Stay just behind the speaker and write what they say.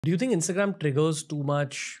Do you think Instagram triggers too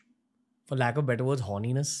much, for lack of better words,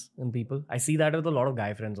 horniness in people? I see that with a lot of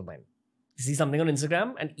guy friends of mine. You see something on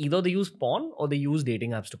Instagram and either they use porn or they use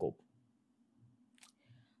dating apps to cope.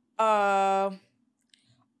 Uh,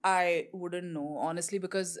 I wouldn't know honestly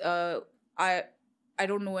because I I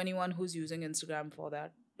don't know anyone who's using Instagram for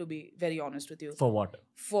that. To be very honest with you, For what?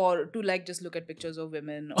 for to like just look at pictures of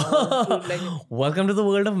women or to like. Welcome to the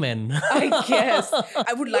world of men. I guess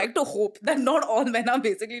I would like to hope that not all men are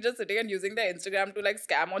basically just sitting and using their Instagram to like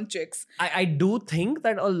scam on chicks. I do think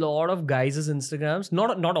that a lot of guys' Instagrams,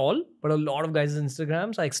 not all, but a lot of guys'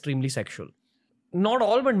 Instagrams are extremely sexual. Not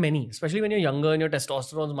all, but many, especially when you're younger and your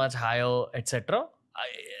testosterone is much higher, etc.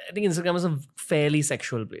 I think Instagram is a fairly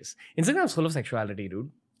sexual place. Instagram is full of sexuality, dude.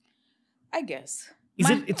 I guess.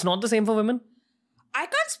 It's not the same for women? I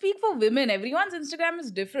can't speak for women. Everyone's Instagram is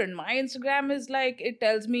different. My Instagram is like, it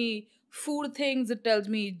tells me food things, it tells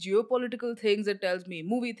me geopolitical things, it tells me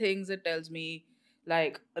movie things, it tells me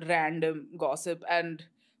like random gossip. And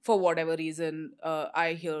for whatever reason,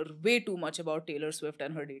 I hear way too much about Taylor Swift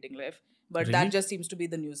and her dating life. But Really? that just seems to be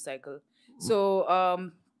the news cycle. So,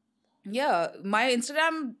 yeah, my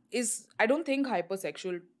Instagram is, I don't think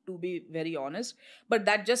hypersexual, to be very honest, but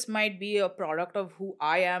that just might be a product of who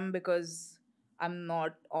I am because I'm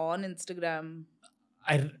not on Instagram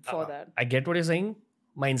for that. I get what you're saying.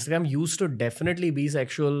 My Instagram used to definitely be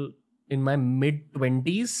sexual in my mid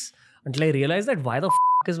 20s until I realized that why the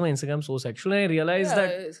is my Instagram so sexual? And I realized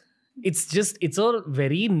that it's a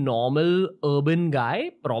very normal urban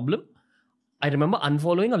guy problem. I remember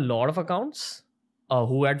unfollowing a lot of accounts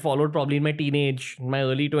who had followed probably in my teenage, in my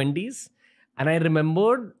early 20s. And I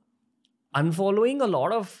remembered unfollowing a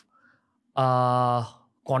lot of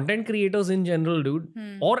content creators in general, dude.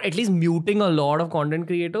 Or at least muting a lot of content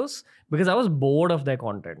creators because I was bored of their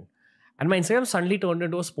content. And my Instagram suddenly turned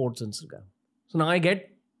into a sports Instagram. So now I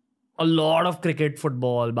get a lot of cricket,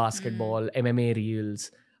 football, basketball, MMA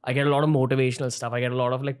reels. I get a lot of motivational stuff. I get a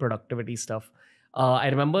lot of like productivity stuff. I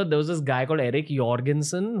remember there was this guy called Eric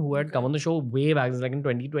Jorgensen who had come on the show way back, like in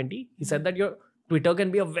 2020. He said that your Twitter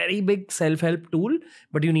can be a very big self-help tool,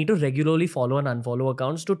 but you need to regularly follow and unfollow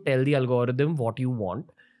accounts to tell the algorithm what you want.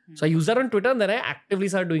 So I used that on Twitter and then I actively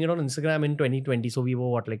started doing it on Instagram in 2020. So we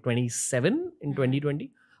were like 27 in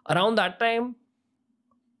 2020. Around that time,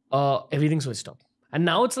 everything switched up. And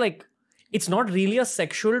now it's like, it's not really a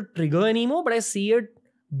sexual trigger anymore, but I see it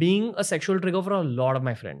being a sexual trigger for a lot of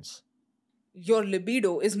my friends. Your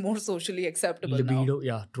libido is more socially acceptable now.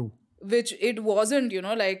 Yeah, true. Which it wasn't,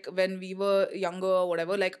 like when we were younger or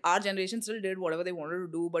whatever, like our generation still did whatever they wanted to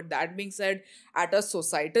do. But that being said, at a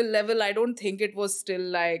societal level, I don't think it was still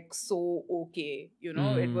like so okay,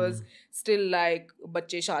 it was still like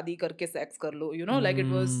bacche shaadi karke sex kar lo, like it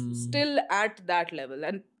was still at that level.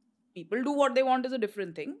 And people do what they want is a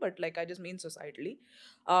different thing, but like I just mean societally.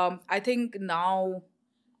 I think now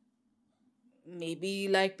maybe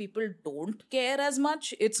like people don't care as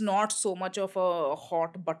much. It's not so much of a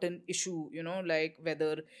hot button issue, like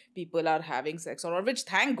whether people are having sex or not, which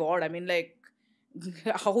thank God. I mean, like,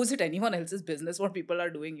 how is it anyone else's business what people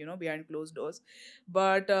are doing, behind closed doors?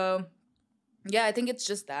 But yeah, I think it's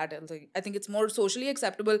just that. I think it's more socially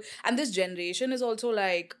acceptable. And this generation is also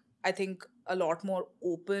like, I think a lot more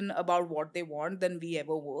open about what they want than we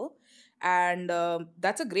ever were. And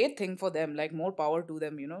that's a great thing for them. Like, more power to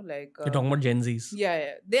them, like You're talking about Gen Zs.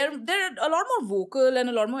 yeah. They're a lot more vocal and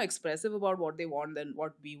a lot more expressive about what they want than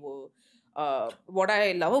what we were. What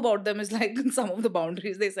I love about them is like some of the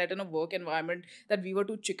boundaries they set in a work environment that we were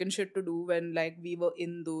too chicken shit to do when like we were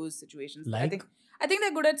in those situations. Like? I think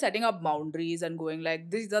they're good at setting up boundaries and going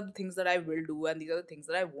like, these are the things that I will do and these are the things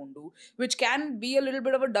that I won't do, which can be a little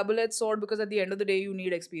bit of a double-edged sword because at the end of the day, you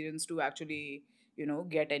need experience to actually,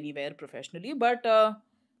 get anywhere professionally. But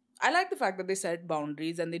I like the fact that they set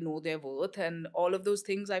boundaries and they know their worth and all of those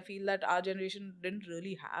things. I feel that our generation didn't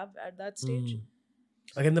really have at that stage.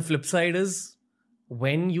 Again, the flip side is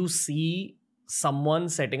when you see someone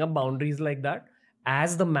setting up boundaries like that,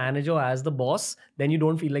 as the manager, as the boss, then you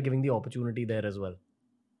don't feel like giving the opportunity there as well.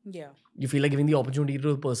 Yeah. You feel like giving the opportunity to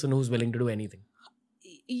a person who's willing to do anything.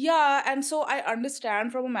 Yeah, and so I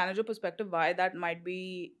understand from a manager perspective why that might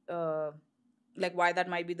be why that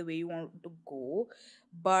might be the way you want to go,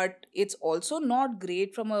 but it's also not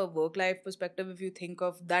great from a work life perspective if you think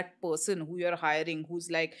of that person who you're hiring who's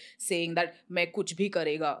like saying that main kuch bhi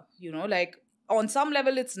karega, like on some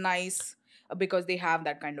level it's nice because they have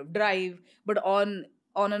that kind of drive, but on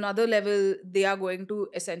another level they are going to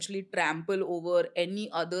essentially trample over any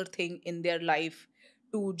other thing in their life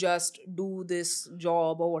to just do this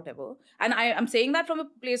job or whatever. And I'm saying that from a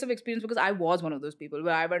place of experience because I was one of those people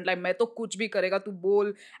where I went like, "Main to kuch bhi karega, tu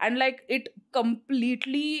bol," and like it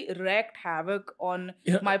completely wreaked havoc on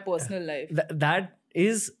Yeah, my personal life. that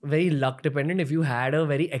is very luck dependent. If you had a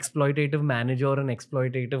very exploitative manager or an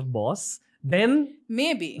exploitative boss, then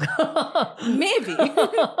Maybe, maybe.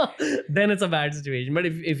 then it's a bad situation. But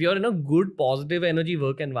if you're in a good positive energy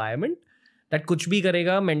work environment, that kuch bhi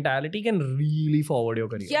karega mentality can really forward your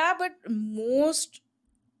career. Yeah, but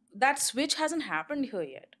that switch hasn't happened here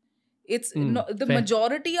yet. It's no, the fair.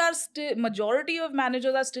 majority of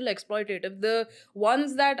managers are still exploitative. The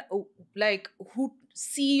ones that like who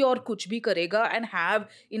see your kuch bhi karega and have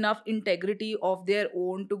enough integrity of their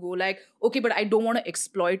own to go like, okay, but I don't want to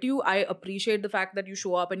exploit you. I appreciate the fact that you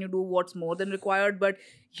show up and you do what's more than required, but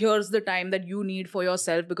here's the time that you need for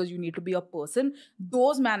yourself because you need to be a person.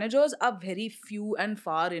 Those managers are very few and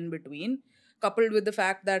far in between, coupled with the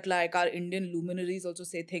fact that like our Indian luminaries also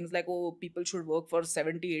say things like, oh, people should work for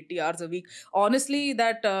 70, 80 hours a week. Honestly,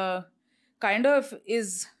 that kind of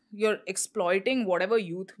is, you're exploiting whatever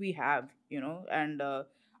youth we have, and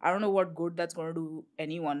I don't know what good that's going to do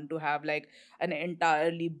anyone to have like an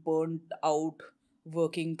entirely burnt out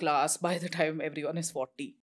working class by the time everyone is 40.